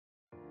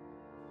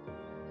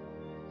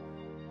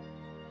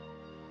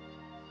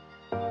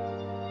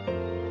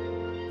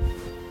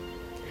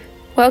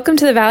Welcome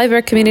to the Valley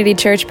Brook Community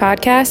Church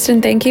podcast,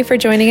 and thank you for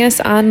joining us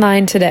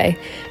online today.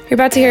 You're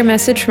about to hear a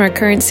message from our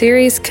current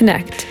series,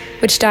 Connect,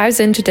 which dives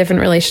into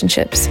different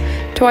relationships.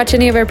 To watch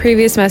any of our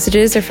previous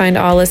messages or find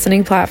all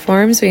listening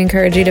platforms, we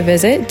encourage you to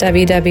visit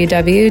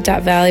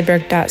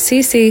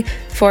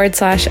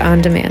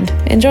www.valleybrook.cc/on-demand.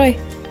 Enjoy.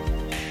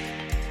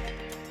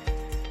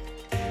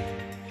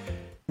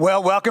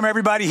 Well, welcome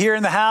everybody here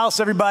in the house,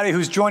 everybody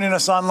who's joining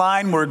us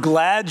online. We're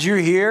glad you're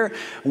here.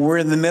 We're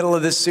in the middle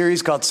of this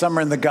series called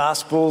Summer in the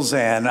Gospels,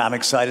 and I'm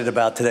excited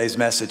about today's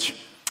message.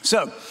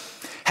 So,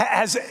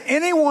 has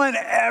anyone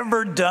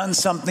ever done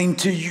something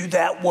to you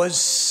that was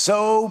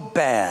so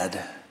bad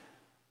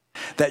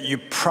that you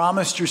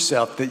promised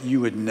yourself that you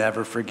would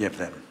never forgive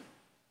them?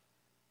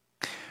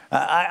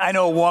 I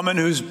know a woman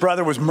whose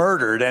brother was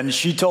murdered, and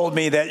she told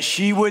me that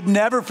she would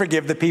never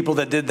forgive the people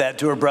that did that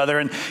to her brother.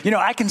 And,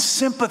 I can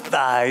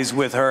sympathize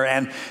with her,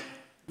 and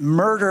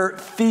murder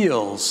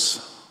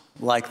feels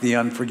like the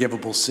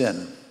unforgivable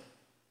sin.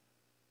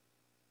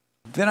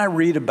 Then I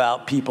read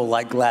about people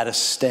like Gladys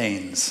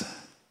Staines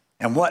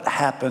and what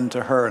happened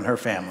to her and her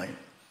family.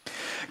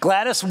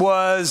 Gladys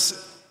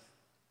was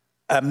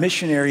a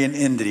missionary in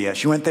India.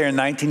 She went there in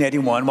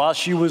 1981. While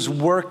she was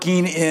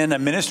working in a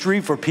ministry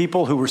for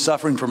people who were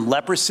suffering from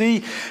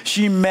leprosy,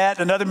 she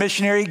met another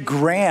missionary,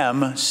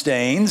 Graham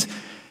Staines.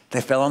 They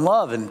fell in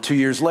love, and 2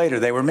 years later,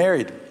 they were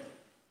married.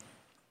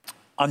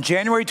 On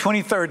January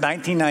 23rd,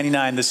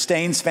 1999, the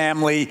Staines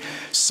family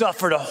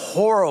suffered a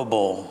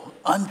horrible,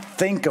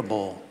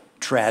 unthinkable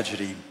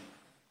tragedy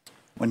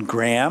when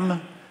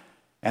Graham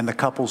and the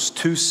couple's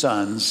two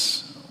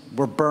sons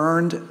were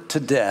burned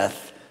to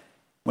death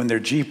when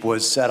their Jeep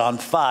was set on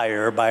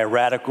fire by a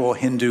radical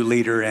Hindu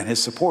leader and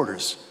his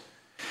supporters.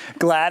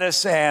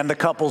 Gladys and the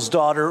couple's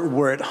daughter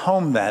were at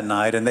home that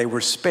night, and they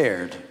were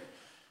spared.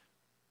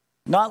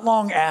 Not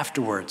long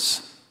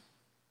afterwards,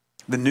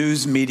 the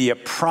news media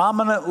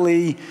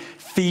prominently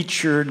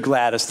featured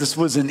Gladys. This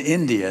was in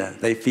India.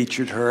 They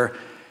featured her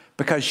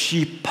because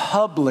she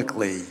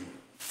publicly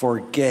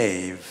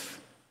forgave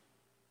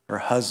her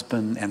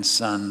husband and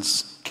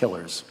son's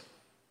killers.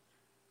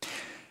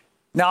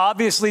 Now,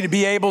 obviously, to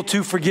be able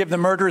to forgive the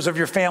murderers of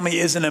your family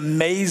is an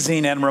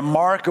amazing and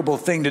remarkable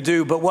thing to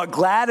do. But what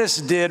Gladys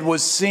did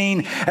was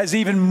seen as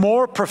even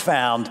more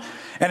profound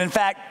and, in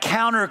fact,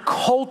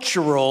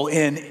 countercultural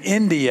in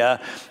India,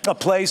 a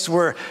place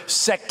where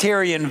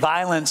sectarian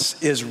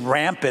violence is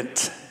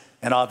rampant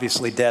and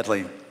obviously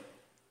deadly.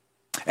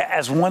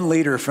 As one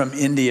leader from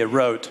India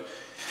wrote,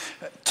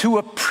 to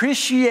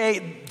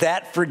appreciate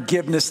that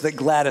forgiveness that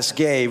Gladys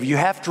gave, you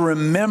have to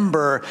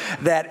remember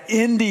that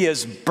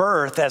India's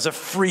birth as a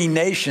free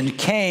nation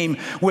came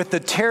with the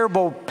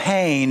terrible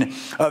pain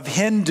of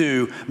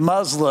Hindu,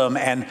 Muslim,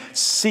 and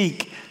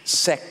Sikh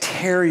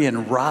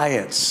sectarian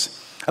riots.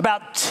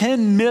 About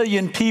 10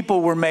 million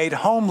people were made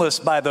homeless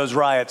by those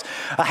riots.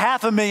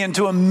 500,000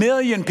 to 1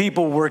 million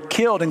people were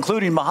killed,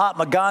 including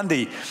Mahatma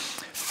Gandhi.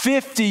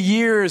 50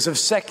 years of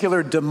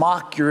secular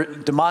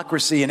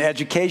democracy and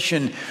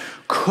education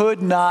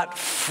could not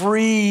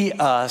free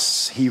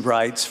us, he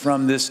writes,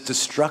 from this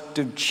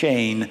destructive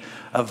chain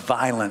of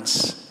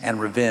violence and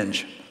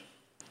revenge.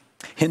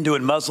 Hindu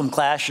and Muslim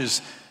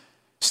clashes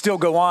still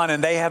go on,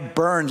 and they have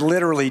burned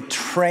literally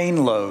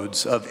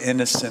trainloads of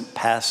innocent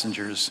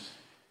passengers,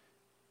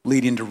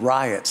 leading to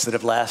riots that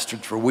have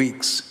lasted for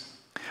weeks.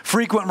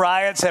 Frequent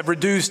riots have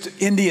reduced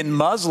Indian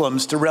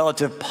Muslims to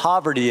relative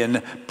poverty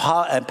and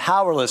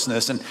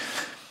powerlessness. And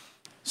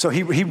so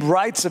he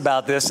writes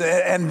about this.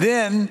 And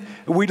then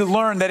we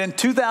learn that in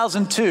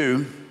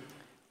 2002,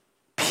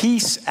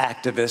 peace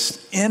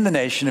activists in the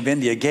nation of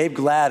India gave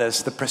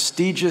Gladys the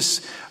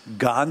prestigious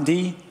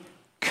Gandhi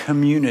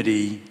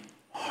Community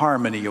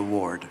Harmony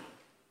Award.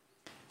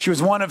 She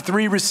was one of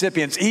 3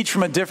 recipients, each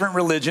from a different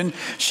religion.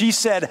 She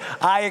said,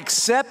 I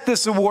accept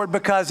this award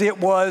because it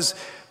was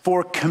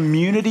for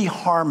community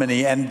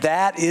harmony, and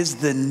that is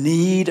the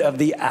need of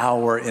the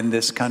hour in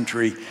this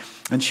country.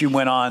 And she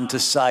went on to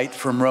cite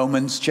from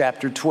Romans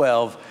chapter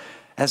 12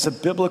 as a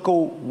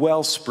biblical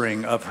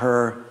wellspring of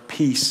her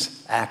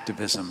peace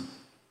activism.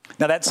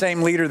 Now, that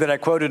same leader that I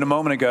quoted a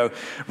moment ago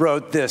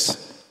wrote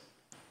this: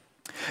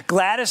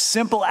 Gladys'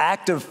 simple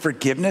act of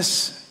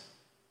forgiveness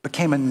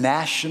became a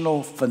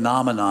national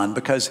phenomenon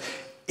because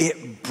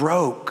it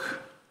broke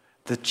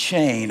the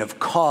chain of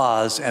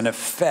cause and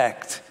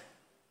effect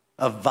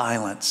of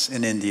violence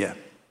in India.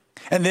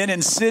 And then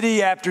in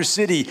city after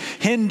city,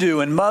 Hindu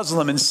and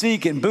Muslim and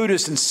Sikh and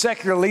Buddhist and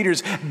secular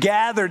leaders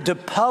gathered to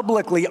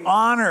publicly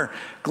honor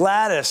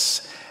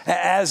Gladys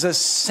as a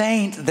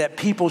saint that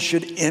people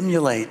should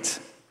emulate.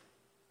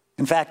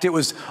 In fact, it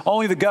was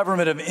only the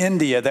government of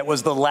India that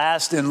was the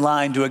last in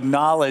line to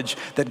acknowledge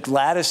that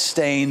Gladys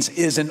Staines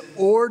is an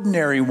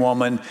ordinary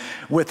woman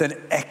with an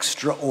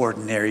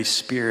extraordinary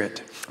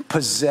spirit,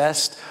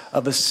 possessed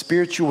of a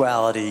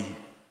spirituality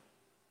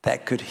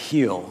that could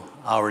heal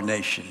our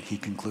nation, he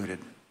concluded.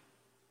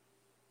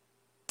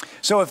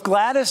 So if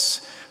Gladys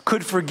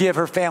could forgive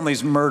her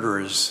family's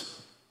murderers,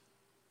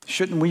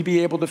 shouldn't we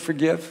be able to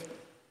forgive?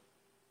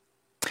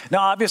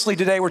 Now, obviously,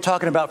 today we're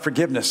talking about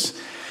forgiveness,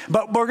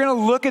 but we're going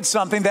to look at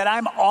something that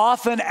I'm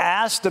often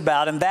asked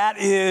about, and that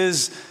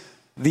is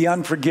the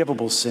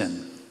unforgivable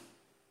sin.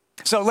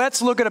 So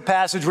let's look at a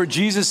passage where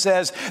Jesus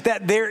says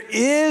that there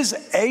is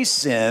a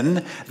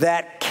sin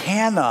that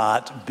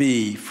cannot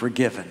be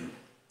forgiven.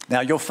 Now,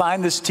 you'll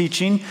find this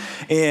teaching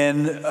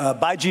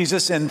by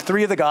Jesus in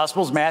 3 of the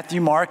Gospels, Matthew,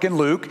 Mark, and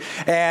Luke.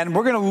 And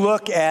we're going to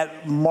look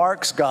at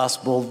Mark's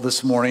Gospel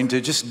this morning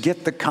to just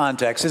get the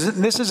context.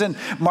 This is in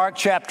Mark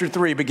chapter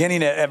 3,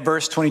 beginning at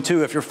verse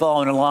 22, if you're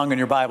following along in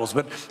your Bibles.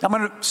 But I'm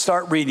going to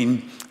start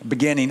reading,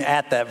 beginning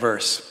at that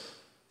verse.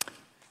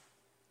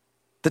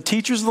 The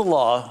teachers of the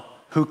law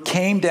who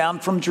came down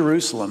from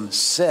Jerusalem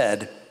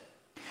said,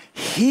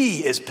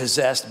 "He is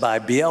possessed by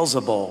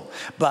Beelzebul,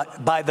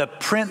 but by the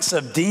prince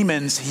of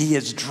demons, he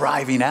is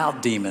driving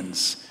out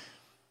demons."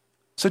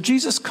 So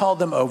Jesus called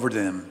them over to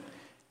them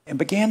and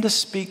began to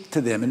speak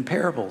to them in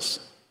parables.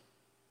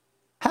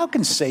 "How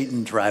can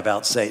Satan drive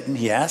out Satan?"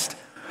 he asked.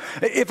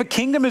 "If a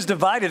kingdom is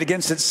divided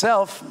against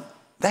itself,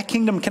 that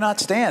kingdom cannot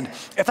stand.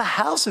 If a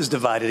house is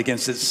divided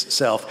against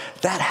itself,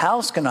 that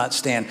house cannot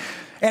stand.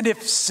 And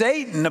if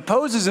Satan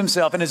opposes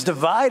himself and is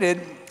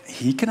divided,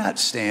 he cannot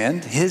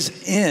stand. His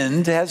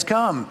end has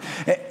come.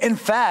 In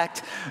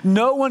fact,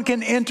 no one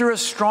can enter a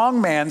strong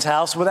man's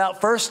house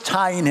without first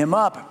tying him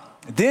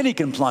up. Then he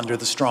can plunder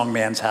the strong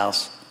man's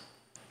house.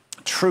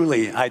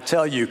 Truly, I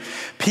tell you,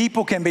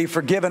 people can be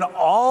forgiven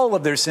all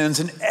of their sins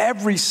and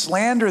every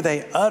slander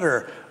they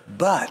utter.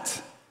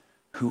 But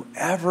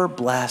whoever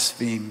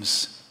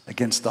blasphemes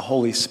against the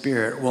Holy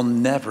Spirit will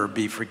never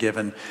be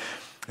forgiven.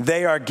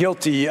 They are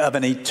guilty of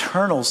an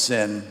eternal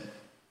sin."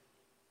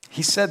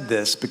 He said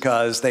this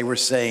because they were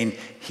saying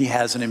he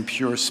has an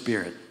impure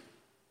spirit.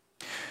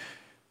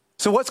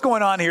 So what's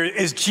going on here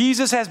is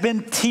Jesus has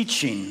been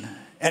teaching,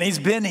 and he's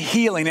been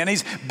healing, and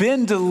he's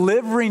been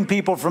delivering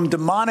people from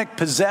demonic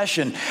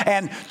possession.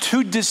 And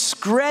to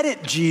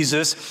discredit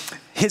Jesus,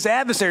 his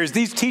adversaries,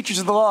 these teachers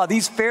of the law,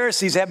 these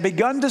Pharisees, have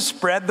begun to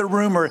spread the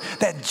rumor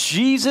that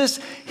Jesus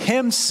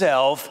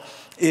himself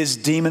is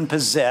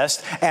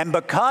demon-possessed. And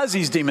because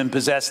he's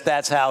demon-possessed,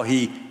 that's how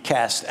he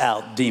casts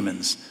out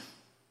demons.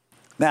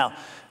 Now,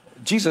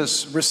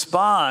 Jesus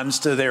responds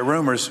to their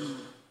rumors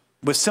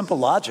with simple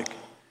logic,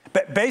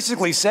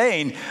 basically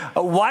saying,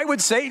 why would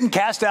Satan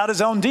cast out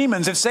his own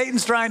demons? If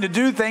Satan's trying to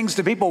do things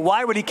to people,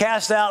 why would he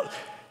cast out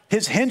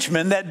his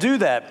henchmen that do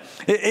that?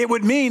 It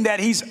would mean that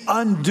he's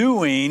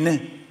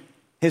undoing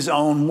his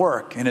own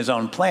work and his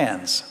own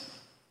plans.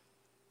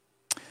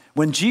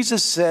 When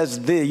Jesus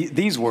says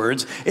these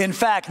words, "In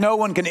fact, no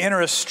one can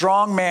enter a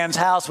strong man's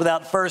house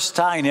without first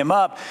tying him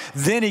up,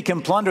 then he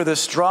can plunder the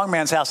strong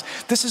man's house."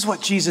 This is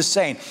what Jesus is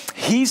saying.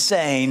 He's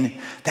saying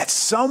that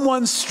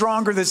someone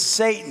stronger than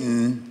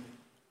Satan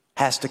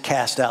has to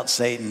cast out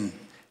Satan.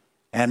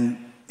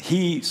 And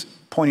he's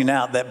pointing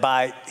out that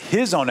by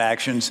his own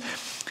actions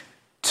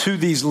to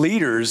these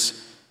leaders,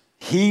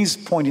 he's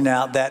pointing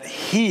out that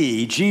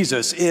he,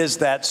 Jesus, is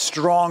that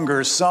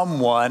stronger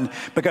someone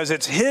because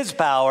it's his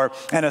power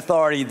and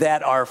authority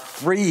that are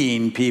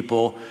freeing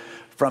people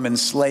from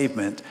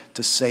enslavement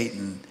to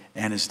Satan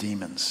and his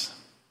demons.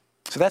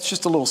 So that's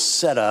just a little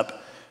setup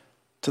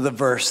to the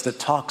verse that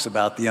talks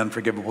about the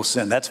unforgivable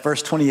sin. That's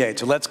verse 28.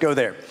 So let's go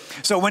there.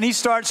 So when he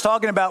starts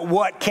talking about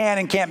what can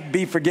and can't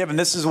be forgiven,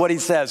 this is what he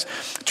says.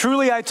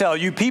 "Truly I tell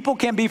you, people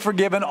can be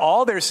forgiven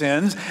all their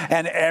sins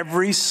and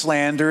every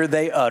slander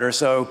they utter."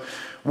 So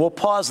we'll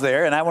pause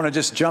there, and I want to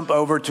just jump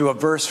over to a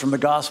verse from the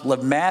Gospel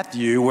of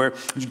Matthew where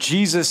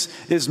Jesus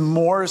is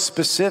more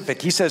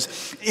specific. He says,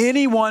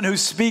 "Anyone who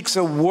speaks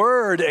a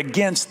word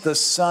against the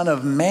Son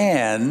of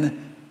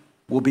Man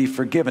will be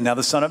forgiven." Now,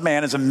 the Son of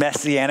Man is a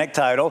messianic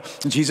title.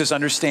 Jesus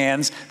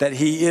understands that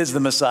he is the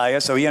Messiah,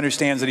 so he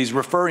understands that he's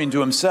referring to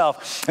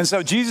himself. And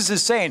so Jesus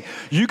is saying,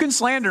 you can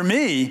slander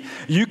me,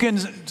 you can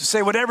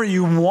say whatever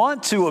you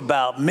want to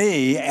about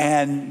me,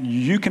 and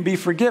you can be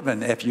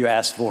forgiven if you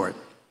ask for it.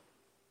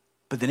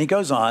 But then he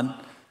goes on,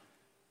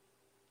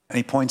 and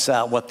he points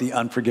out what the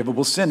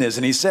unforgivable sin is.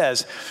 And he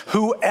says,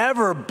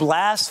 whoever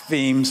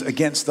blasphemes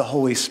against the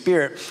Holy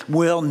Spirit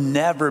will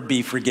never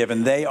be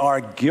forgiven. They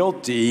are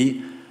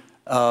guilty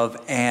of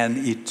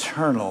an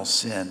eternal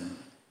sin.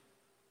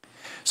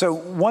 So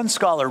one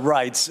scholar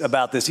writes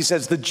about this. He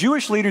says, the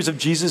Jewish leaders of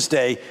Jesus'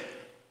 day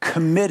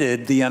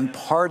committed the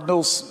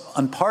unpardonable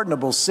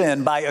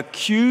sin by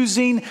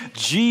accusing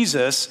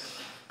Jesus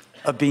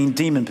of being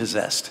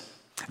demon-possessed.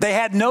 They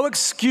had no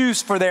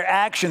excuse for their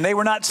action. They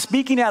were not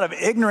speaking out of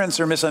ignorance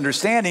or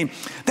misunderstanding.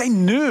 They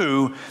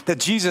knew that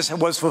Jesus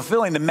was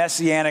fulfilling the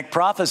messianic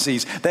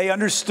prophecies. They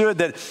understood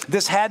that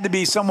this had to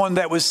be someone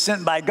that was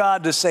sent by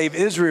God to save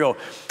Israel.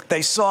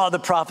 They saw the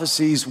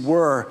prophecies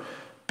were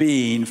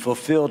being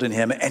fulfilled in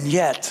him, and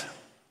yet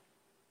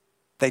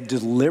they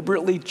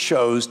deliberately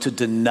chose to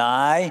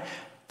deny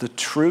the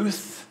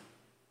truth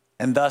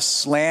and thus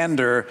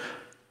slander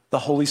the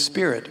Holy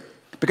Spirit.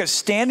 Because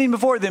standing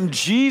before them,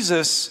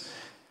 Jesus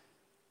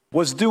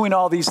was doing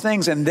all these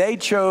things, and they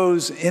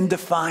chose in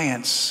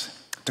defiance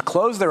to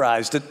close their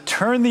eyes, to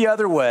turn the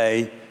other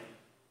way,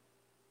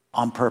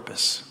 on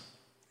purpose.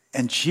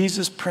 And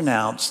Jesus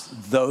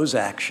pronounced those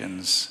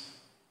actions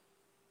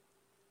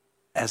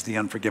as the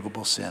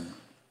unforgivable sin.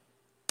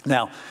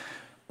 Now,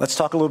 let's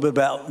talk a little bit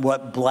about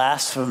what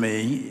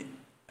blasphemy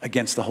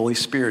against the Holy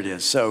Spirit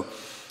is. So,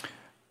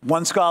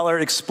 one scholar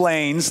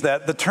explains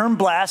that the term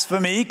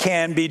blasphemy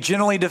can be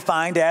generally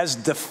defined as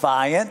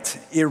defiant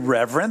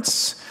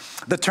irreverence.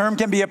 The term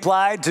can be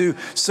applied to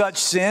such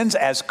sins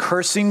as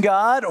cursing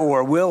God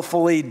or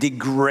willfully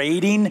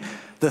degrading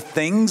the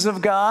things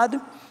of God.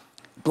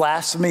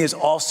 Blasphemy is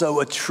also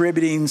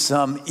attributing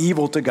some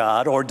evil to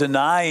God or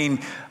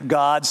denying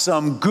God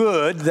some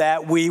good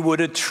that we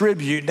would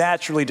attribute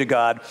naturally to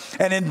God.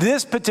 And in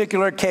this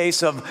particular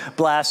case of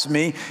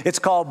blasphemy, it's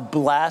called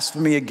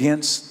blasphemy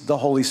against the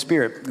Holy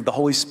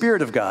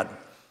Spirit of God.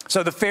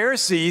 So the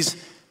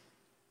Pharisees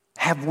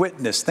have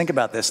witnessed, think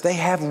about this, they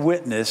have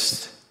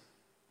witnessed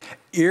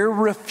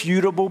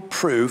irrefutable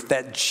proof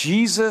that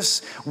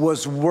Jesus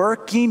was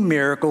working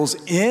miracles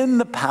in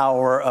the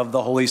power of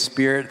the Holy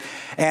Spirit.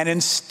 And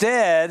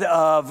instead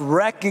of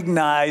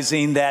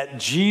recognizing that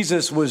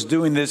Jesus was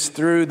doing this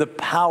through the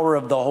power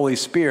of the Holy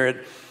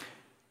Spirit,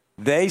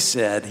 they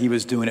said he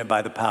was doing it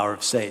by the power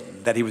of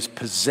Satan, that he was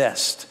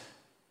possessed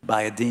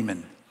by a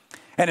demon.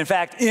 And in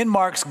fact, in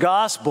Mark's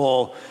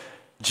gospel,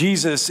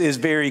 Jesus is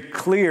very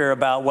clear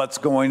about what's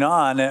going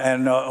on,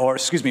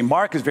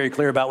 Mark is very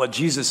clear about what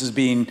Jesus is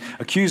being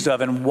accused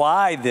of and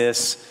why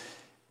this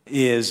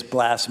is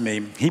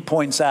blasphemy. He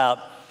points out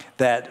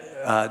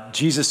that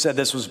Jesus said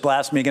this was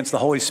blasphemy against the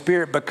Holy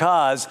Spirit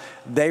because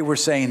they were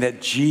saying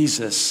that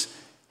Jesus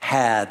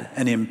had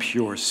an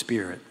impure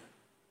spirit.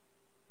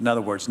 In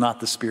other words, not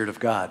the Spirit of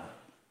God.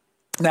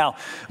 Now,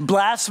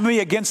 blasphemy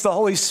against the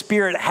Holy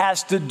Spirit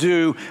has to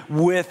do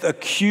with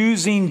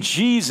accusing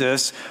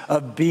Jesus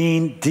of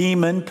being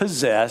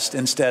demon-possessed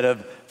instead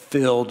of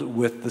filled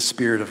with the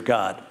Spirit of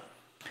God.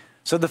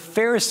 So the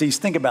Pharisees,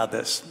 think about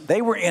this.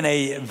 They were in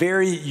a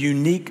very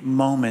unique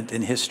moment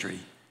in history.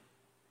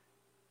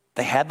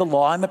 They had the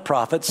law and the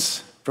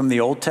prophets from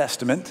the Old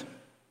Testament.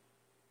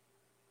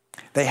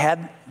 They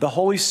had the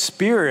Holy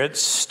Spirit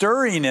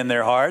stirring in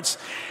their hearts.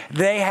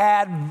 They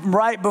had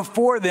right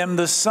before them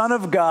the Son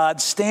of God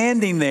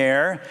standing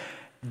there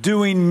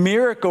doing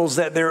miracles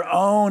that their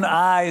own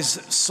eyes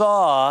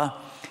saw.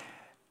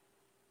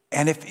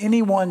 And if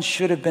anyone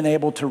should have been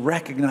able to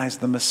recognize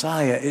the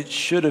Messiah, it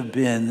should have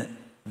been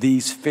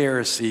these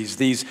Pharisees,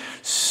 these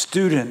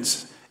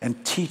students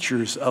and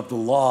teachers of the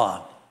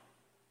law.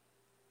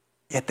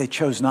 Yet they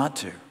chose not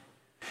to.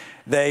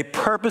 They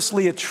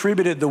purposely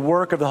attributed the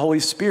work of the Holy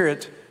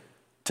Spirit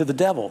to the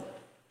devil,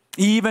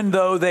 even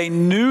though they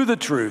knew the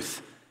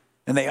truth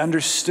and they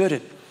understood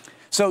it.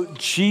 So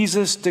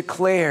Jesus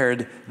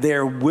declared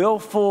their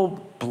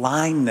willful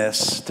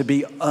blindness to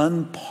be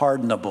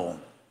unpardonable.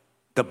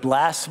 The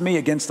blasphemy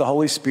against the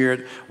Holy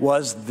Spirit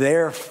was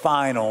their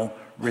final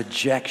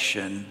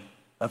rejection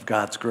of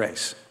God's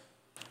grace.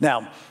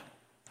 Now,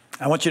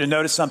 I want you to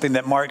notice something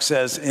that Mark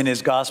says in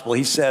his gospel.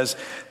 He says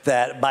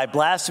that by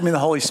blaspheming the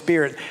Holy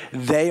Spirit,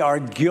 they are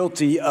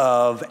guilty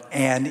of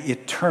an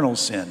eternal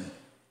sin.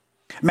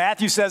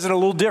 Matthew says it a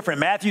little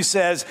different. Matthew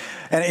says,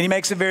 and he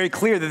makes it very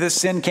clear that this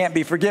sin can't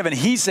be forgiven.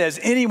 He says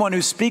anyone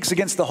who speaks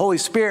against the Holy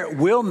Spirit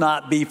will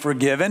not be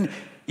forgiven,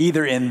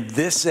 either in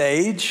this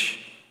age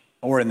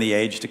or in the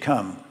age to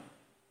come,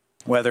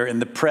 whether in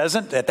the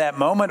present at that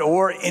moment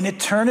or in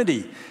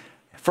eternity,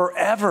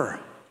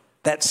 forever.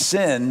 That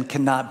sin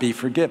cannot be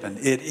forgiven.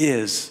 It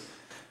is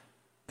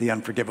the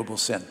unforgivable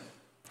sin.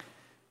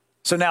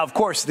 So now, of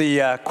course,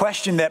 the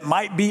question that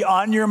might be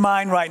on your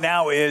mind right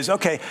now is,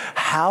 okay,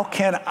 how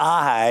can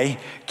I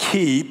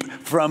keep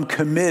from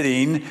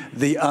committing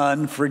the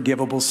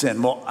unforgivable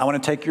sin? Well, I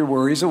want to take your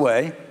worries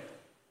away.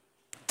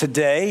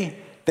 Today,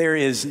 there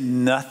is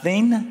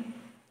nothing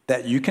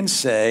that you can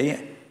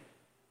say,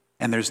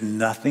 and there's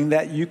nothing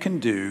that you can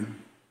do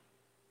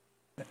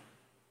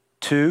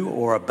to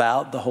or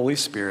about the Holy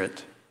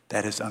Spirit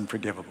that is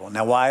unforgivable.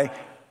 Now, why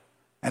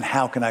and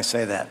how can I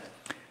say that?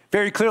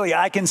 Very clearly,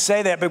 I can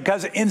say that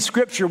because in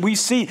Scripture we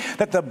see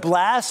that the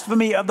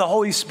blasphemy of the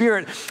Holy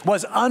Spirit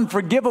was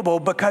unforgivable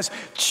because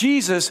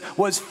Jesus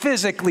was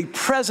physically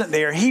present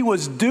there. He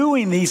was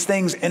doing these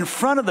things in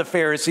front of the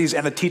Pharisees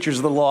and the teachers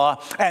of the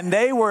law, and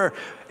they were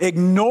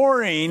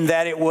ignoring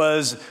that it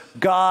was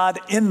God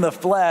in the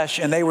flesh,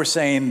 and they were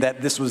saying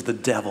that this was the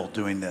devil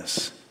doing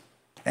this.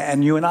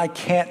 And you and I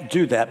can't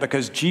do that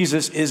because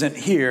Jesus isn't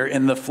here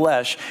in the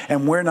flesh,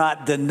 and we're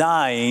not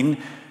denying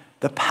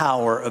the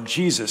power of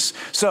Jesus.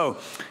 So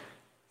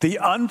the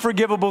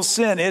unforgivable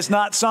sin is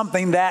not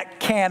something that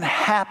can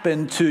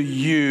happen to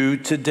you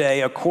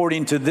today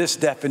according to this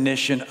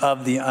definition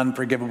of the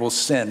unforgivable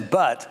sin.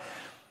 But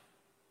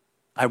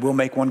I will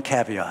make one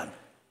caveat.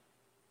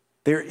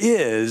 There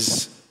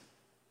is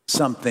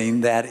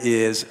something that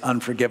is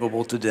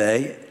unforgivable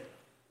today,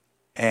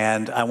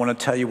 and I want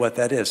to tell you what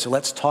that is. So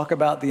let's talk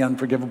about the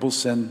unforgivable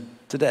sin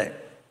today.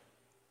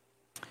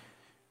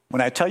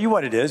 When I tell you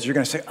what it is, you're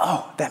going to say,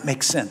 oh, that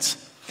makes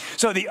sense.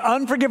 So the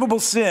unforgivable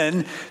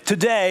sin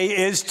today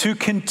is to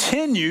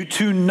continue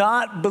to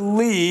not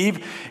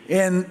believe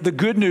in the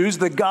good news,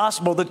 the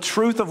gospel, the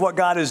truth of what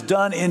God has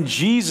done in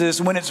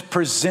Jesus when it's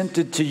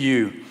presented to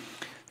you.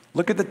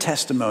 Look at the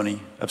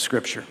testimony of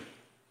Scripture.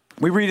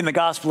 We read in the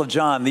Gospel of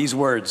John these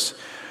words,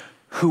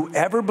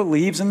 "Whoever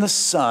believes in the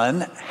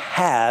Son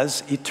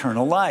has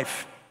eternal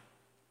life,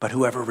 but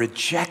whoever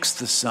rejects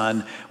the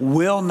Son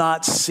will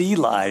not see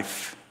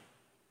life,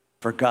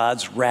 for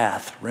God's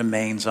wrath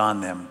remains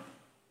on them."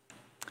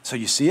 So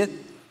you see it?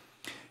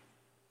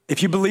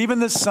 If you believe in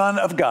the Son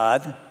of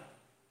God,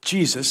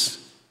 Jesus,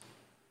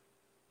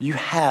 you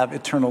have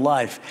eternal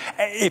life.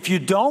 If you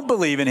don't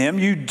believe in him,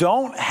 you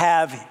don't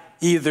have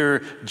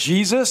either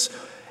Jesus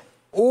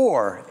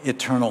or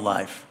eternal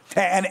life.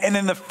 And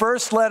in the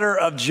first letter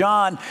of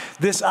John,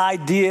 this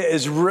idea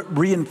is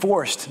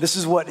reinforced. This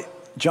is what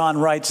John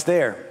writes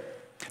there.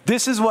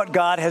 This is what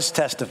God has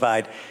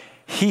testified.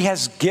 He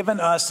has given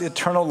us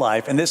eternal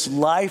life, and this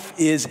life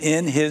is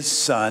in his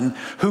Son.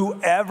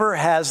 Whoever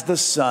has the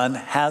Son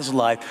has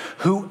life.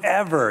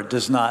 Whoever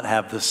does not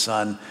have the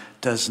Son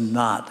does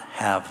not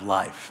have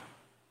life.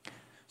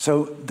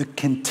 So the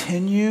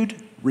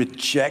continued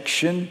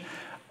rejection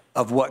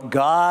of what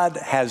God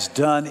has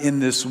done in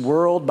this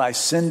world by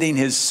sending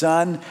his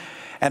Son,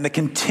 and the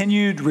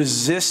continued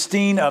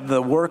resisting of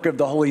the work of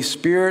the Holy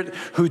Spirit,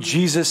 who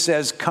Jesus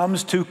says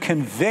comes to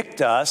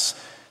convict us,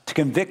 to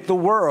convict the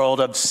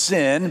world of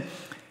sin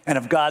and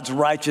of God's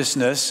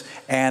righteousness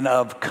and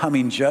of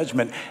coming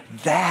judgment.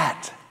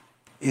 That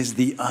is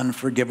the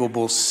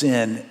unforgivable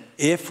sin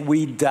if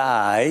we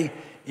die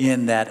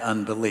in that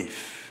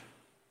unbelief.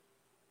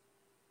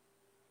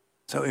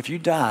 So if you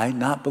die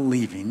not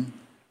believing,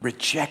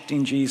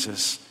 rejecting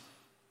Jesus,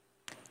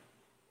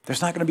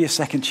 there's not going to be a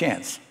second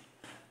chance,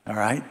 all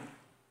right?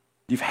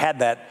 You've had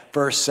that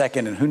first,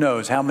 second, and who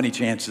knows how many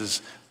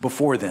chances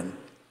before then.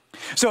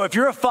 So if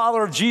you're a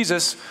follower of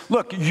Jesus,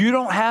 look, you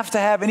don't have to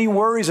have any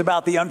worries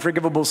about the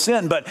unforgivable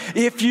sin, but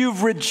if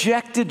you've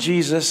rejected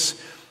Jesus,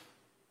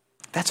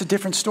 that's a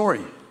different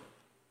story.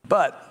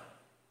 But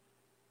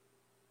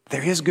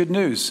there is good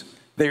news.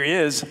 There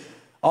is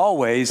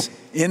always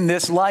in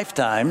this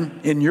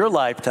lifetime, in your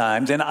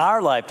lifetimes, in our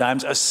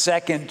lifetimes, a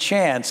second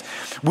chance.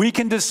 We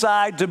can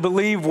decide to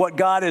believe what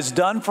God has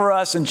done for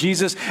us in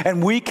Jesus,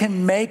 and we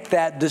can make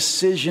that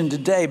decision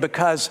today,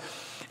 because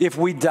if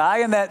we die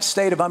in that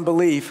state of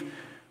unbelief,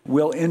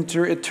 we'll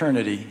enter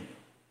eternity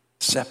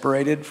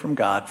separated from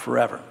God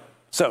forever.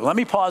 So let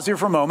me pause here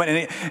for a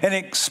moment and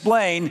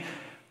explain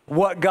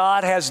what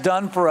God has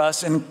done for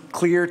us in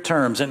clear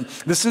terms. And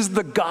this is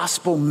the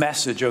gospel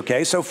message,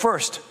 okay? So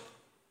first,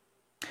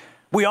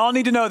 we all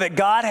need to know that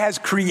God has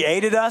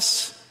created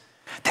us,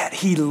 that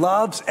he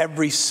loves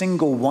every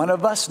single one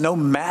of us, no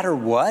matter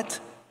what,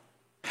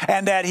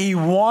 and that he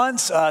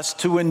wants us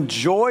to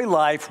enjoy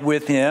life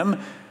with him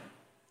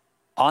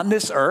on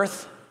this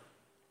earth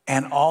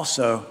and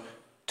also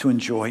to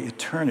enjoy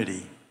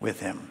eternity with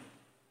him.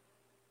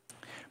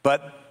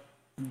 But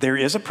there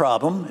is a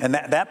problem, and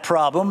that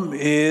problem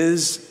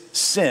is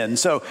sin.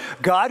 So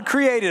God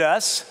created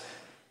us,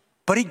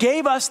 but he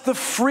gave us the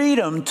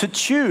freedom to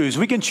choose.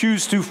 We can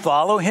choose to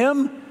follow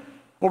him,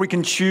 or we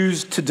can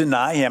choose to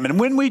deny him. And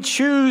when we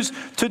choose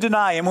to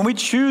deny him, when we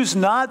choose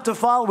not to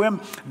follow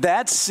him,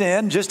 that's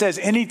sin, just as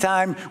any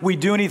time we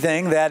do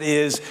anything that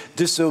is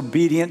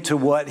disobedient to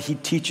what he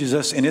teaches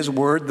us in his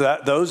word,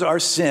 those are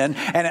sin.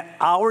 And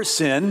our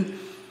sin,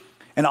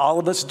 and all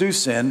of us do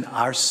sin,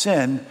 our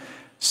sin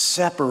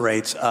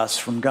separates us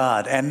from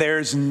God. And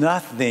there's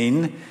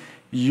nothing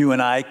you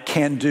and I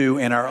can do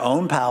in our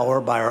own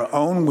power, by our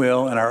own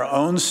will, and our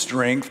own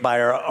strength,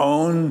 by our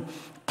own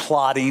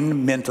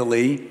plotting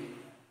mentally,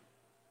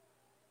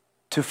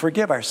 to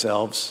forgive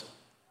ourselves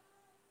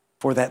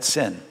for that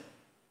sin.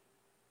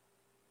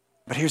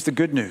 But here's the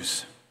good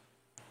news.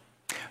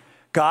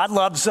 God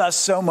loves us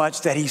so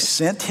much that he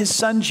sent his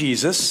Son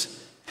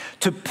Jesus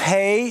to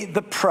pay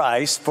the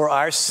price for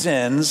our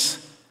sins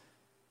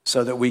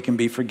so that we can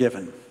be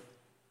forgiven.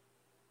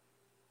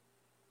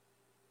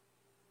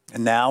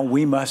 And now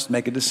we must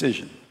make a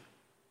decision.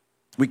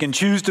 We can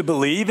choose to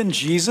believe in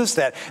Jesus,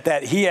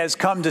 that he has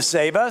come to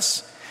save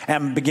us,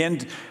 and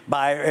begin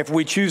by, if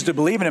we choose to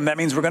believe in him, that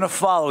means we're going to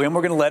follow him.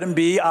 We're going to let him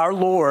be our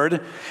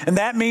Lord. And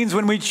that means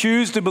when we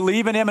choose to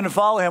believe in him and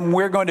follow him,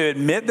 we're going to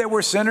admit that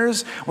we're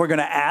sinners. We're going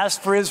to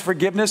ask for his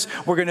forgiveness.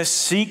 We're going to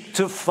seek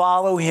to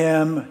follow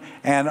him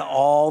and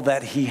all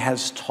that he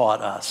has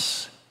taught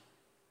us.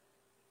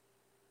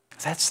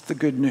 That's the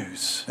good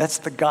news. That's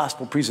the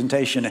gospel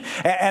presentation.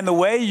 And the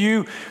way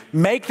you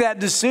make that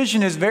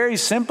decision is very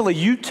simply,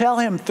 you tell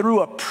him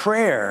through a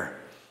prayer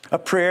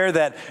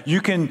that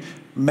you can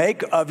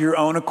make of your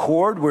own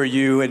accord, where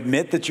you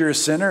admit that you're a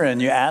sinner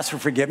and you ask for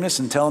forgiveness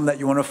and tell him that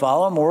you want to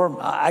follow him, or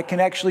I can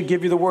actually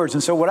give you the words.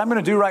 And so what I'm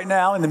going to do right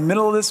now in the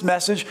middle of this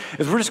message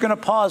is we're just going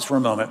to pause for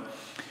a moment.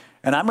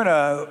 And I'm going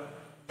to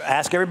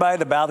ask everybody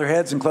to bow their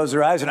heads and close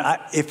their eyes. And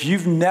if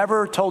you've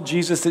never told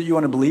Jesus that you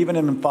want to believe in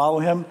him and follow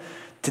him,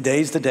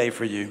 today's the day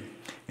for you.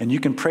 And you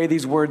can pray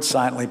these words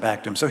silently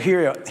back to him. So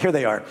here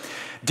they are.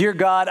 Dear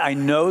God, I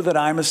know that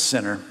I'm a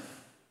sinner.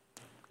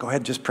 Go ahead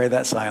and just pray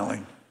that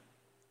silently.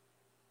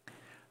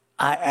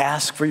 I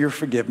ask for your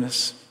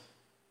forgiveness.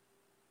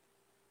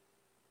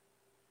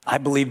 I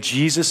believe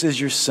Jesus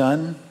is your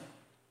son.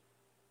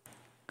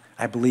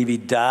 I believe he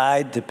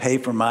died to pay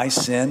for my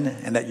sin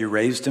and that you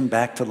raised him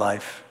back to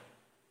life.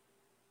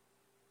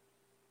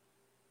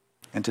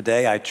 And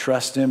today I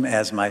trust him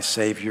as my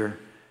Savior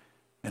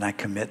and I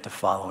commit to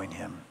following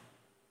him.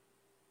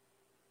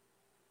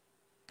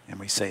 And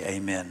we say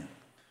amen.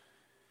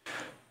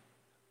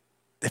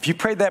 If you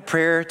prayed that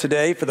prayer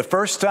today for the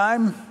first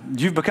time,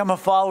 you've become a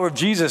follower of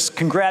Jesus.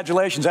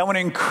 Congratulations. I want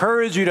to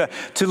encourage you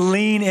to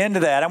lean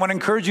into that. I want to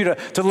encourage you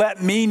to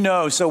let me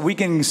know so we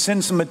can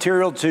send some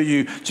material to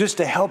you just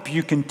to help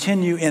you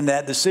continue in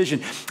that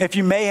decision. If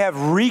you may have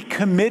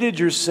recommitted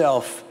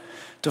yourself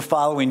to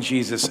following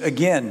Jesus,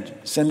 again,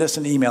 send us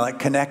an email at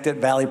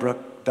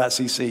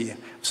connect@valleybrook.cc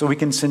so we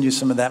can send you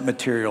some of that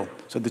material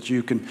so that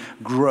you can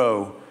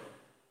grow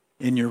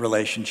in your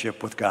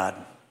relationship with God.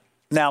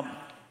 Now,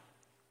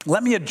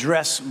 let me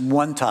address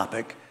one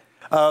topic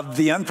of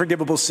the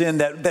unforgivable sin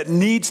that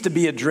needs to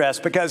be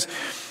addressed, because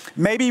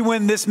maybe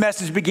when this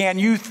message began,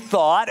 you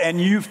thought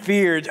and you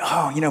feared,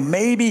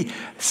 maybe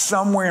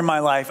somewhere in my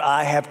life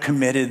I have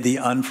committed the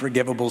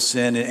unforgivable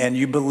sin, and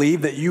you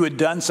believe that you had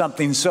done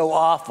something so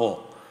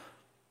awful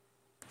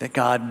that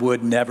God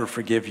would never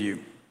forgive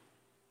you.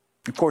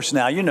 Of course,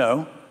 now you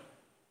know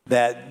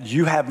that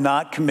you have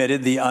not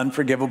committed the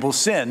unforgivable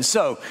sin.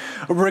 So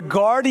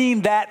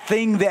regarding that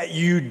thing that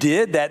you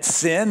did, that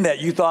sin that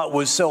you thought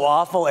was so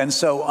awful and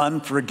so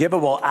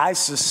unforgivable, I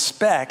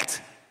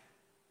suspect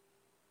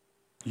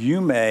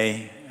you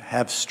may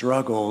have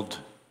struggled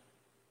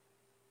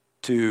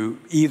to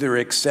either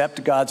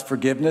accept God's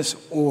forgiveness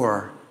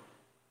or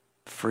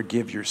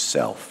forgive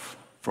yourself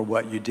for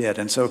what you did.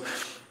 And so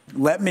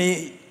let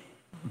me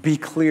be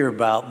clear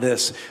about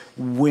this.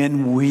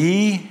 When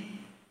we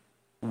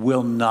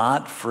will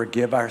not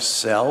forgive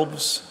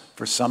ourselves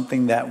for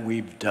something that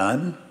we've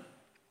done,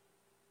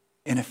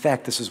 in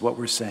effect, this is what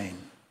we're saying: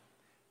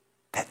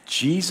 that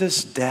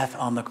Jesus' death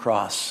on the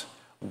cross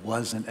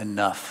wasn't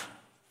enough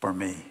for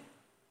me.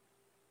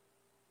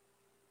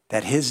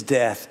 That his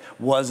death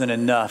wasn't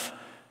enough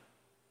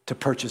to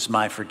purchase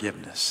my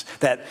forgiveness.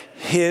 That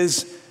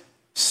his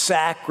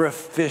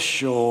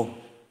sacrificial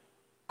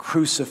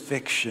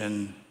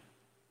crucifixion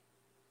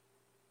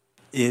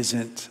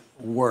isn't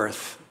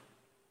worth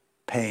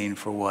paying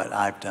for what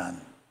I've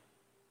done.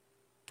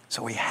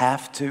 So we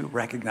have to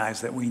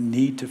recognize that we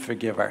need to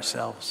forgive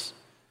ourselves.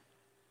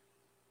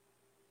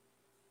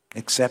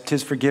 Accept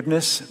his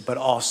forgiveness, but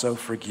also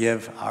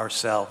forgive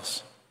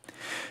ourselves.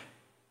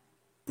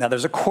 Now,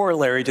 there's a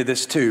corollary to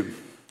this too.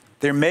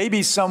 There may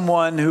be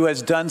someone who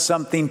has done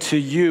something to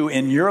you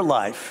in your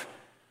life,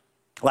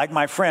 like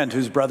my friend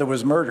whose brother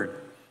was murdered.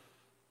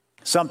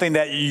 Something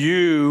that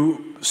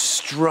you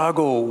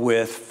struggle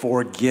with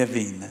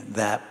forgiving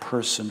that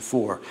person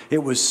for. It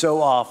was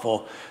so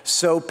awful,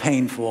 so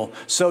painful,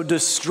 so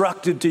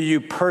destructive to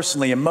you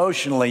personally,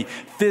 emotionally,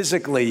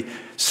 physically,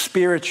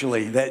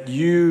 spiritually, that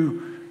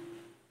you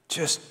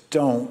just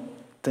don't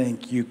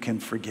think you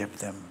can forgive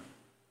them.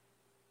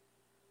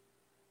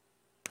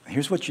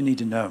 Here's what you need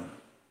to know.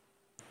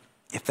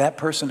 If that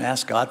person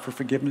asks God for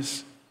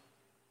forgiveness,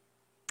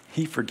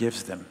 he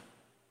forgives them.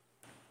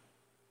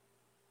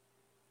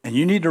 And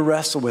you need to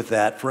wrestle with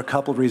that for a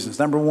couple of reasons.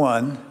 Number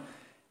one,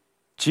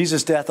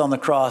 Jesus' death on the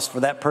cross for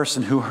that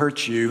person who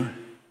hurt you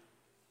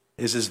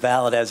is as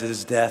valid as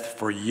his death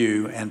for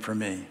you and for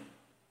me.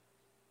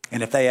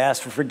 And if they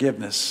ask for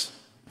forgiveness,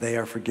 they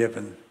are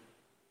forgiven.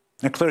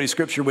 Now, clearly,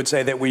 Scripture would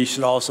say that we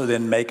should also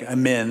then make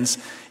amends,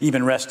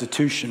 even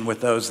restitution with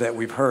those that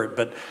we've hurt.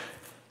 But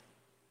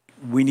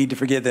we need to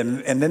forgive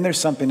them. And then there's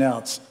something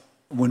else.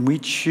 When we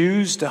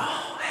choose to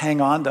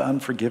hang on to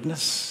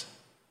unforgiveness,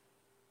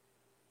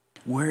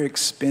 we're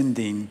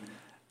expending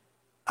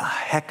a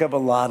heck of a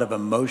lot of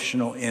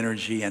emotional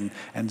energy and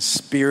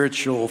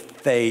spiritual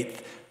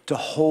faith to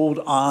hold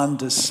on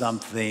to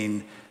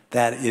something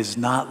that is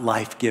not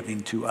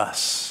life-giving to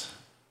us.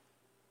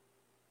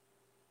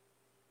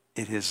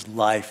 It is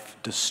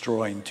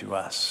life-destroying to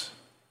us.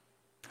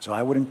 So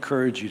I would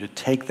encourage you to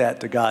take that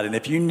to God. And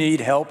if you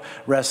need help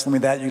wrestling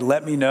with that, you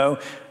let me know,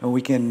 and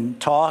we can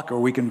talk, or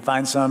we can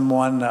find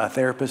someone, a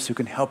therapist, who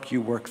can help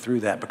you work through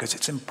that. Because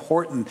it's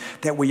important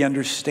that we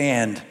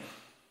understand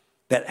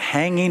that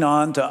hanging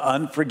on to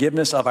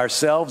unforgiveness of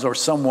ourselves or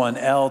someone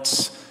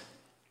else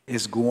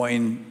is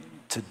going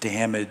to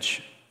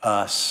damage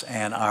us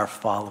and our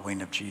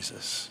following of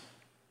Jesus.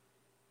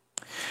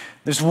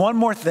 There's one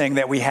more thing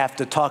that we have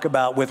to talk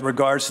about with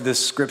regards to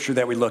this scripture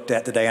that we looked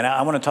at today, and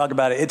I want to talk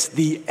about it. It's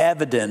the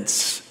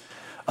evidence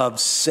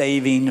of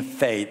saving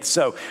faith.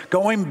 So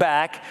going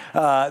back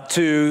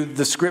to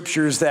the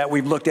scriptures that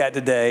we've looked at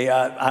today,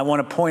 I want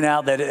to point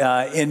out that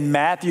in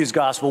Matthew's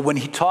gospel, when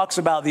he talks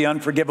about the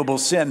unforgivable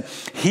sin,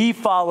 he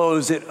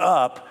follows it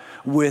up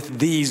with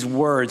these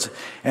words,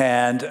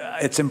 and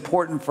it's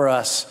important for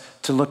us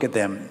to look at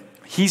them.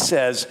 He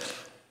says,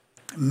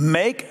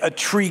 make a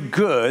tree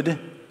good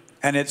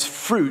and its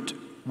fruit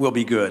will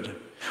be good.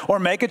 Or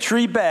make a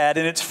tree bad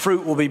and its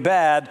fruit will be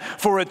bad,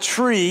 for a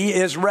tree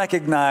is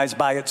recognized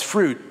by its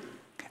fruit.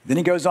 Then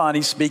he goes on,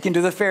 he's speaking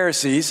to the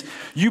Pharisees.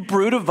 You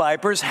brood of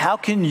vipers, how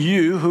can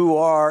you who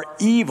are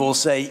evil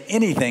say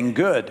anything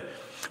good?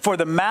 For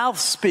the mouth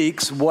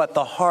speaks what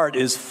the heart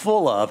is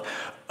full of.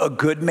 A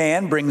good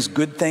man brings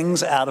good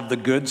things out of the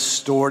good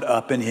stored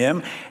up in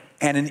him,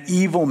 and an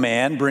evil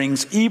man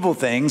brings evil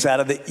things out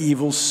of the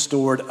evil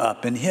stored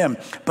up in him.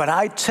 But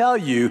I tell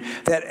you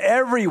that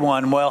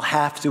everyone will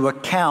have to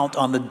account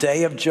on the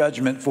day of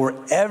judgment for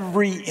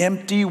every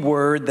empty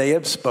word they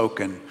have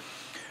spoken.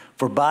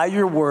 For by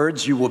your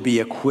words you will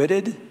be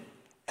acquitted,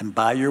 and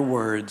by your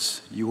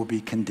words you will be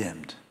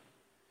condemned.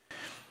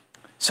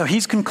 So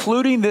he's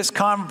concluding this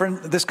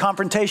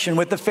confrontation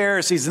with the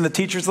Pharisees and the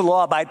teachers of the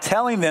law by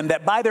telling them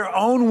that by their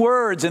own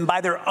words and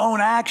by their own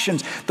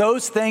actions,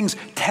 those things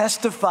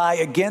testify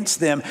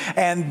against them,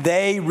 and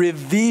they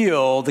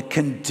reveal the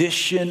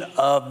condition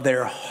of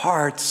their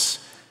hearts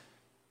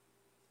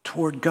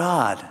toward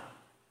God,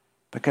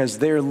 because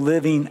they're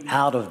living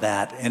out of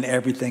that in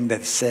everything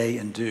they say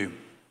and do.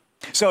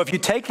 So if you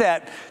take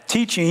that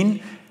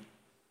teaching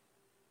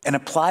and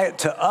apply it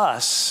to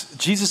us,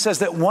 Jesus says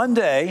that one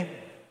day,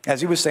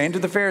 as he was saying to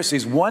the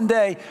Pharisees, one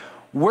day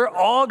we're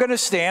all going to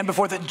stand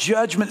before the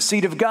judgment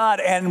seat of God,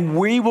 and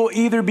we will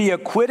either be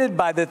acquitted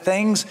by the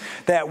things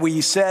that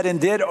we said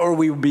and did, or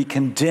we will be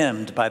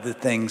condemned by the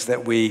things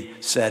that we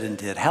said and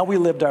did, how we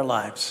lived our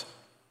lives.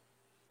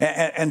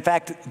 In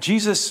fact,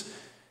 Jesus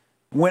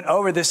went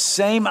over this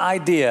same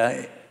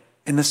idea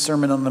in the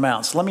Sermon on the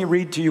Mount. So let me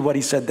read to you what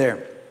he said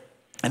there.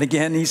 And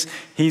again,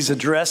 he's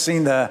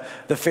addressing the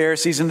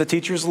Pharisees and the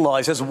teachers of the law.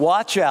 He says,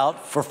 watch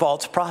out for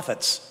false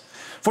prophets,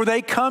 for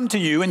they come to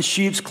you in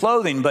sheep's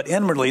clothing, but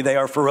inwardly they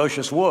are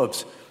ferocious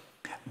wolves.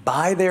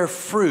 By their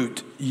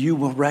fruit you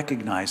will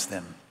recognize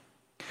them.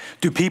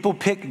 Do people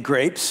pick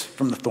grapes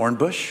from the thorn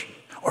bush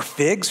or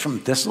figs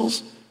from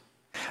thistles?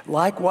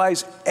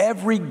 Likewise,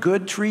 every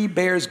good tree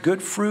bears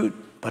good fruit,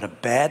 but a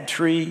bad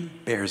tree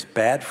bears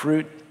bad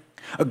fruit.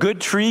 A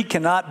good tree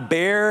cannot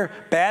bear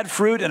bad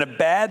fruit, and a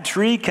bad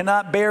tree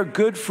cannot bear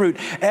good fruit.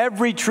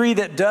 Every tree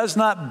that does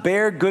not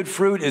bear good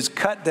fruit is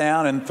cut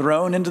down and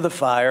thrown into the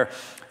fire.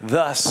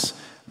 Thus,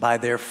 by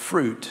their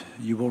fruit,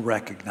 you will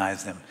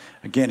recognize them.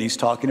 Again, he's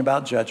talking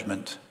about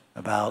judgment,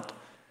 about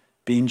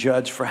being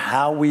judged for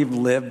how we've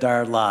lived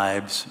our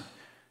lives.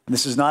 And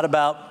this is not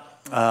about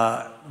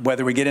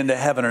whether we get into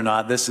heaven or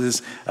not. This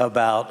is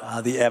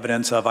about the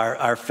evidence of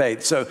our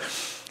faith. So,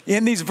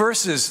 in these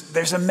verses,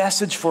 there's a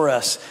message for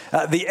us.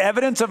 The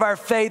evidence of our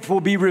faith will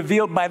be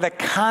revealed by the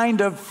kind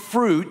of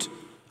fruit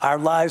our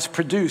lives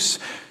produce.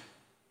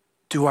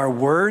 Do our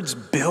words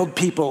build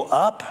people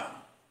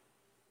up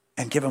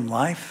and give them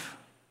life?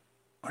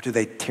 Or do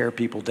they tear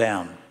people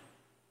down?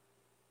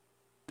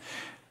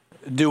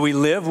 Do we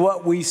live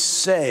what we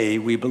say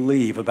we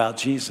believe about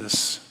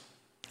Jesus?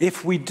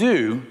 If we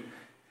do,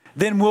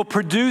 then we'll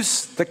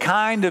produce the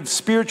kind of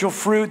spiritual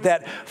fruit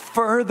that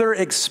further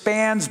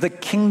expands the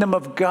kingdom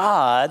of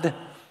God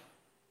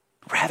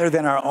rather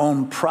than our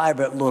own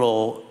private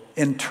little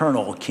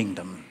internal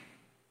kingdom.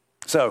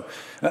 So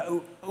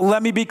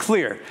let me be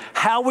clear.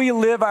 How we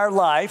live our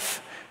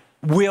life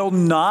will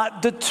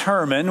not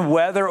determine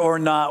whether or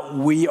not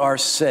we are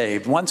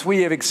saved. Once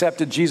we have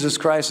accepted Jesus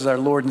Christ as our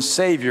Lord and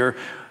Savior,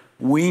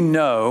 we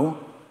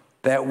know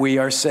that we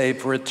are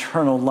saved for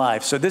eternal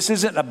life. So this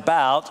isn't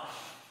about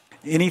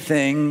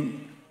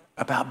anything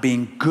about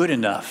being good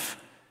enough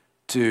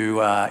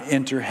to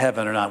enter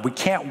heaven or not. We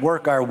can't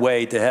work our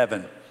way to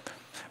heaven.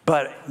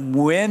 But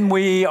when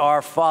we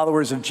are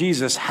followers of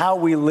Jesus, how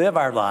we live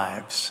our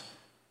lives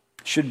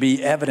should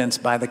be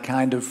evidenced by the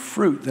kind of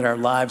fruit that our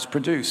lives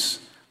produce.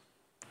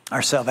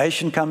 Our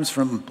salvation comes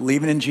from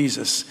believing in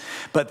Jesus.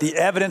 But the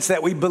evidence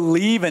that we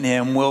believe in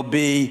him will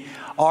be,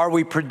 are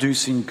we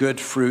producing good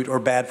fruit or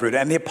bad fruit?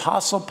 And the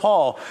Apostle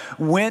Paul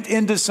went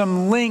into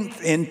some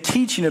length in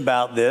teaching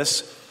about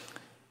this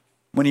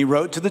when he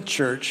wrote to the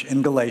church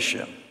in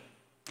Galatia.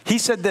 He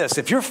said this: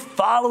 if you're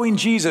following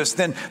Jesus,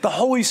 then the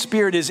Holy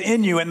Spirit is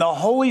in you, and the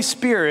Holy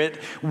Spirit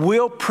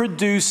will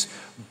produce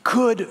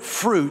good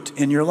fruit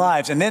in your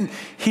lives. And then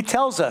he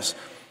tells us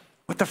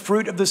what the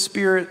fruit of the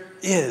Spirit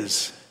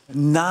is.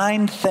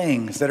 9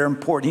 things that are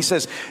important. He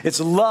says it's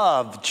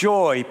love,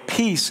 joy,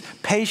 peace,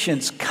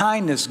 patience,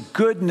 kindness,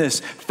 goodness,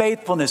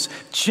 faithfulness,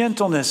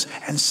 gentleness,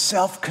 and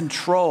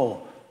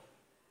self-control.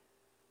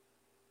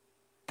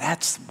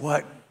 That's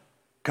what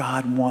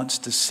God wants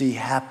to see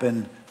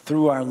happen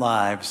through our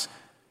lives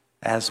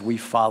as we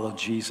follow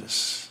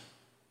Jesus.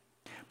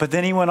 But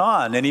then he went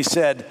on and he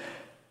said,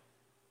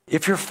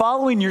 if you're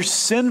following your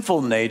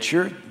sinful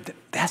nature,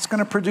 that's going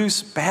to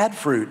produce bad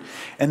fruit.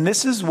 And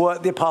this is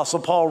what the Apostle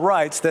Paul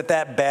writes that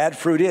bad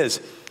fruit is: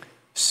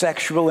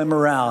 sexual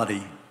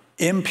immorality,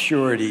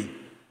 impurity,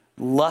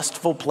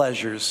 lustful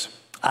pleasures,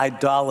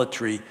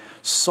 idolatry,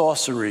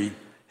 sorcery,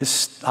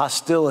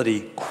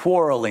 hostility,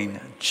 quarreling,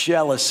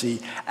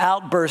 jealousy,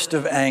 outburst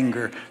of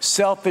anger,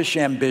 selfish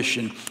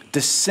ambition,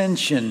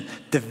 dissension,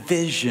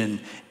 division,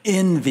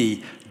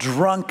 envy,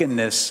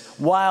 drunkenness,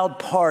 wild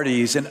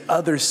parties, and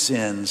other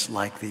sins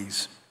like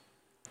these.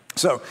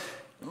 So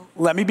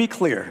let me be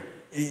clear.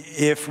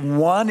 If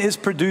one is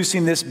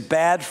producing this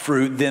bad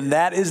fruit, then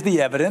that is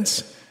the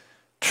evidence,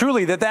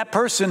 truly, that that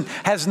person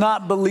has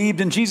not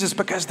believed in Jesus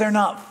because they're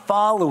not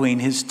following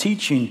his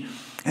teaching,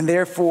 and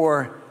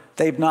therefore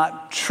they've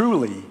not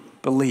truly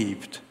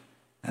believed,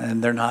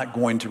 and they're not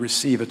going to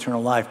receive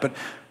eternal life. But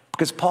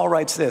because Paul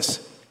writes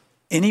this,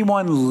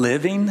 anyone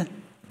living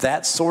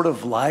that sort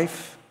of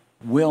life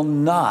will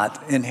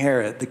not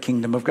inherit the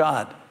kingdom of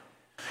God.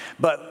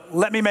 But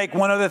let me make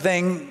one other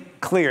thing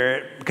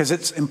clear, because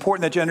it's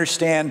important that you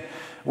understand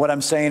what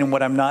I'm saying and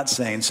what I'm not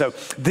saying. So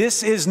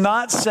this is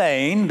not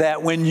saying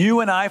that when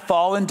you and I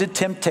fall into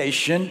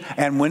temptation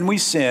and when we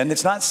sin,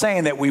 it's not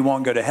saying that we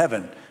won't go to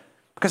heaven.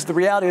 Because the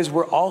reality is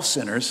we're all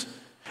sinners.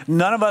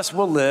 None of us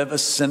will live a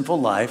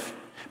sinful life.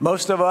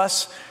 Most of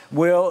us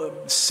will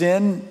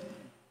sin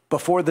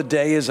before the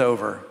day is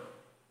over.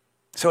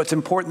 So it's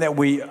important that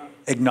we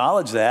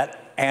acknowledge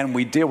that and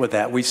we deal with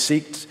that. We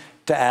seek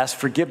to ask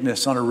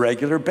forgiveness on a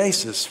regular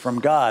basis from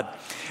God.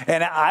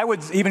 And I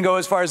would even go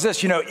as far as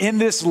this, in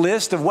this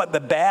list of what the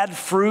bad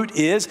fruit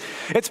is,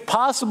 it's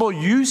possible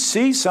you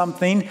see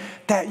something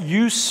that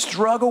you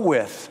struggle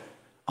with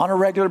on a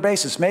regular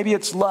basis. Maybe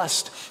it's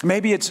lust,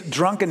 maybe it's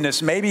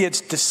drunkenness, maybe it's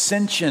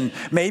dissension,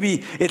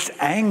 maybe it's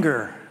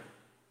anger.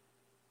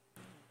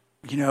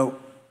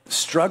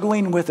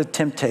 Struggling with a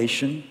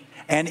temptation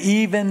and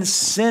even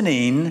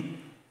sinning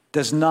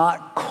does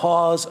not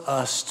cause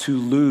us to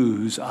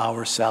lose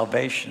our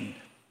salvation.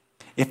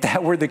 If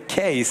that were the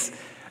case,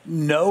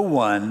 no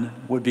one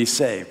would be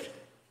saved.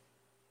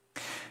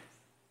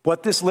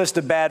 What this list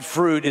of bad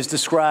fruit is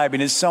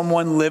describing is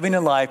someone living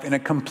a life in a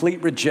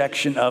complete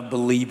rejection of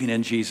believing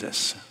in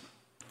Jesus.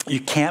 You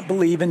can't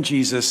believe in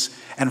Jesus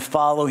and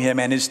follow him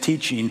and his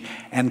teaching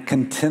and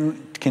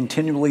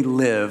continually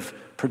live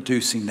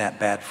producing that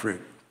bad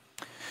fruit.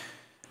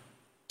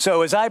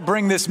 So as I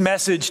bring this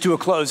message to a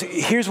close,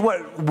 here's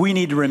what we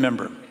need to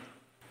remember.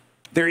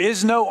 There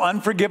is no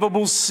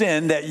unforgivable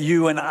sin that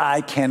you and I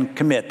can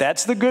commit.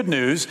 That's the good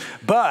news.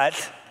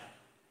 But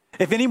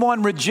if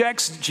anyone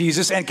rejects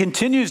Jesus and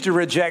continues to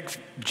reject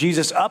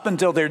Jesus up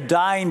until their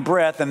dying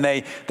breath and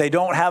they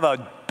don't have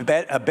a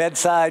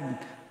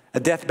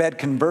deathbed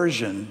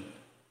conversion,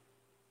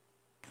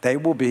 they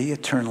will be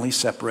eternally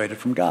separated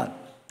from God.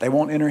 They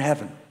won't enter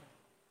heaven.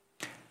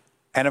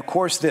 And of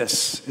course,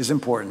 this is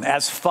important.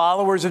 As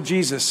followers of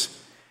Jesus,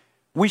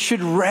 we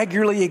should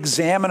regularly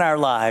examine our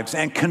lives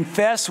and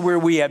confess where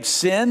we have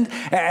sinned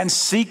and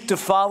seek to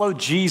follow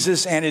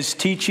Jesus and his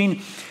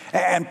teaching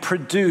and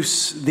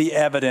produce the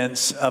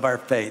evidence of our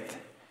faith.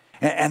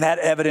 And that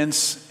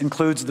evidence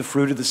includes the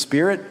fruit of the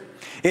Spirit.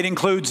 It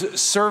includes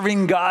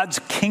serving God's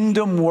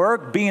kingdom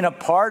work, being a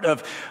part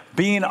of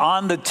being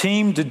on the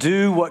team to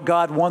do what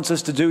God wants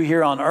us to do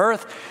here on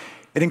earth.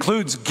 It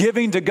includes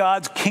giving to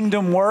God's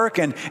kingdom work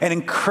and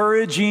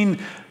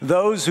encouraging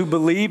those who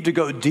believe to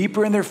go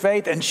deeper in their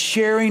faith and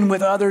sharing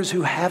with others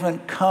who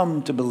haven't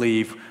come to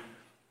believe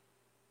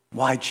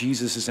why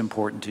Jesus is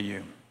important to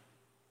you.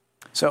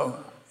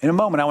 So in a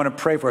moment, I want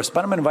to pray for us,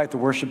 but I'm going to invite the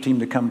worship team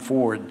to come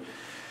forward.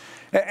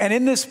 And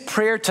in this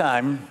prayer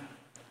time,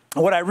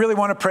 what I really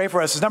want to pray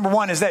for us is, number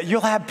one, is that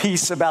you'll have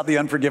peace about the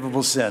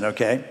unforgivable sin,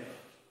 okay?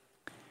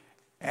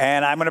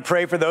 And I'm going to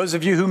pray for those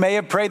of you who may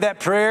have prayed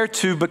that prayer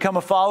to become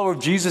a follower of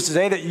Jesus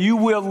today, that you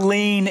will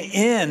lean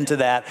into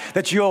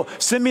that you'll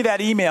send me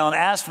that email and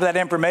ask for that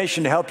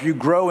information to help you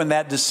grow in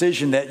that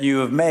decision that you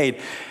have made,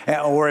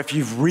 or if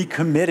you've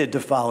recommitted to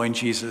following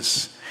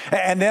Jesus.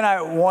 And then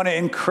I want to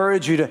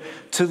encourage you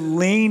to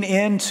lean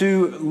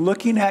into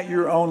looking at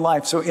your own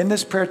life. So in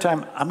this prayer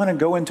time, I'm going to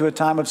go into a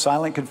time of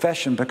silent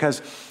confession,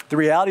 because the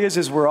reality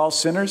is we're all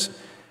sinners.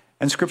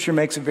 And Scripture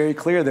makes it very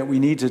clear that we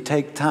need to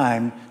take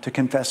time to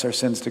confess our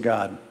sins to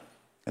God.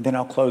 And then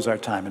I'll close our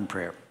time in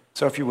prayer.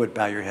 So if you would,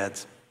 bow your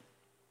heads.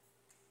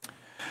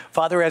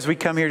 Father, as we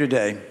come here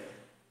today,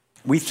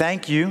 we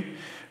thank you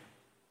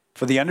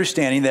for the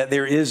understanding that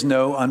there is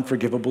no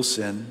unforgivable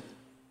sin.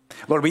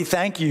 Lord, we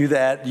thank you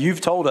that you've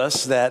told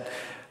us that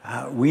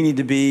we need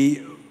to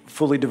be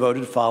fully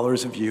devoted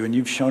followers of you, and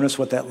you've shown us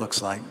what that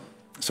looks like.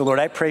 So Lord,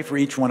 I pray for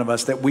each one of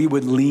us that we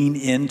would lean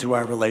into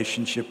our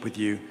relationship with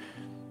you,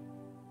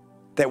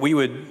 that we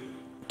would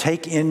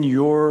take in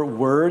your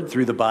word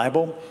through the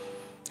Bible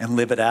and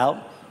live it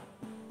out.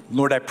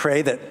 Lord, I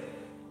pray that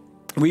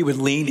we would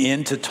lean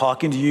into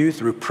talking to you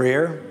through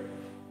prayer.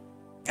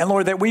 And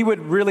Lord, that we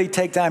would really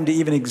take time to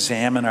even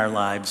examine our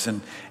lives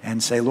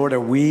and say, Lord, are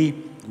we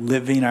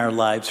living our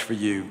lives for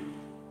you?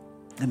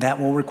 And that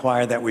will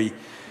require that we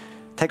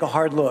take a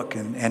hard look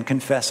and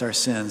confess our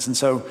sins. And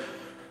so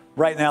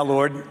right now,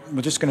 Lord,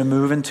 we're just going to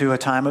move into a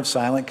time of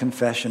silent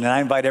confession. And I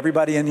invite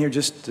everybody in here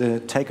just to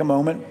take a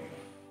moment,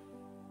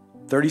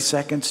 30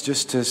 seconds,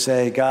 just to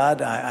say,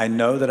 God, I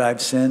know that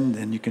I've sinned,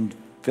 and you can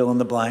fill in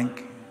the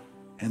blank.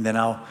 And then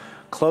I'll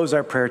close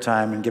our prayer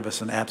time and give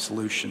us an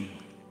absolution.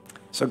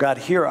 So God,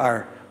 hear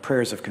our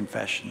prayers of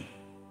confession.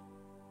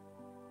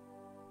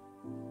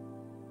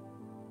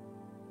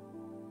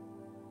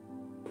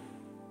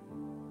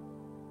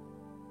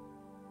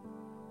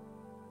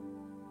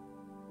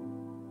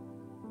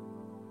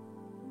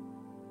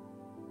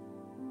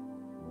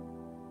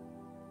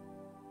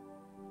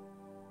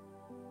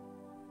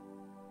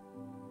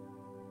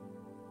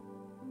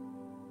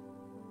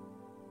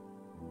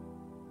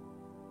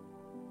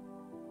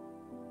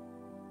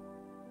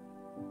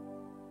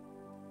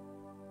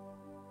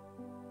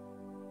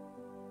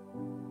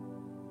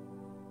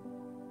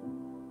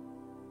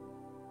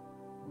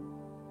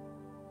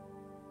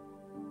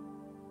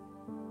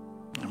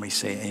 We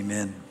say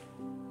amen.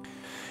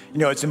 You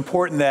know, it's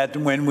important that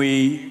when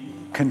we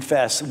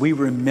confess, we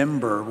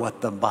remember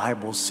what the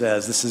Bible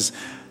says. This is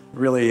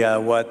really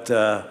what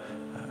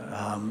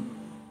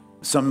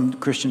some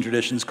Christian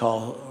traditions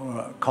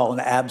call an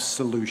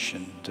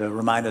absolution, to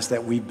remind us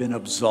that we've been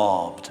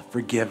absolved,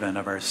 forgiven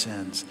of our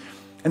sins.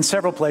 In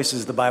several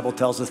places, the Bible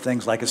tells us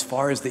things like, as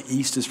far as the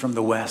east is from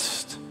the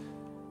west,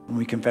 when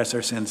we confess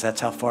our sins,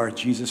 that's how far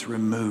Jesus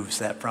removes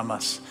that from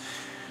us.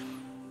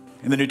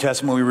 In the New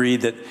Testament, we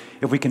read that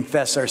if we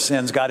confess our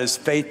sins, God is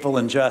faithful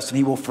and just, and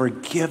he will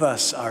forgive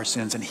us our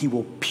sins, and he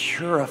will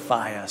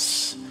purify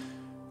us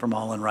from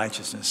all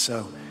unrighteousness.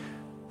 So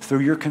through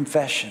your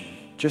confession,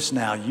 just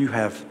now, you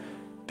have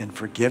been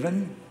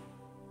forgiven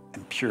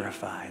and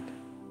purified.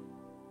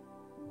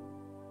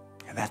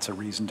 And that's a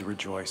reason to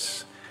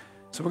rejoice.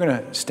 So we're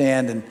going to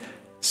stand and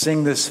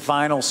sing this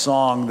final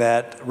song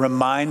that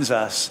reminds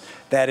us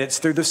that it's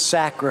through the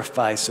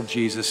sacrifice of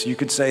Jesus, you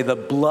could say the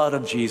blood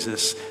of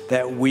Jesus,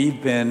 that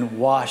we've been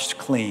washed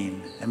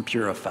clean and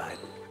purified.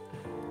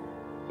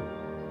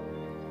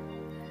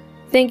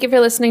 Thank you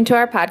for listening to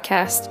our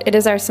podcast. It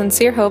is our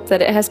sincere hope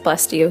that it has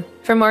blessed you.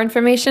 For more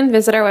information,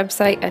 visit our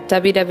website at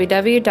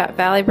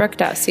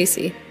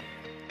www.valleybrook.cc.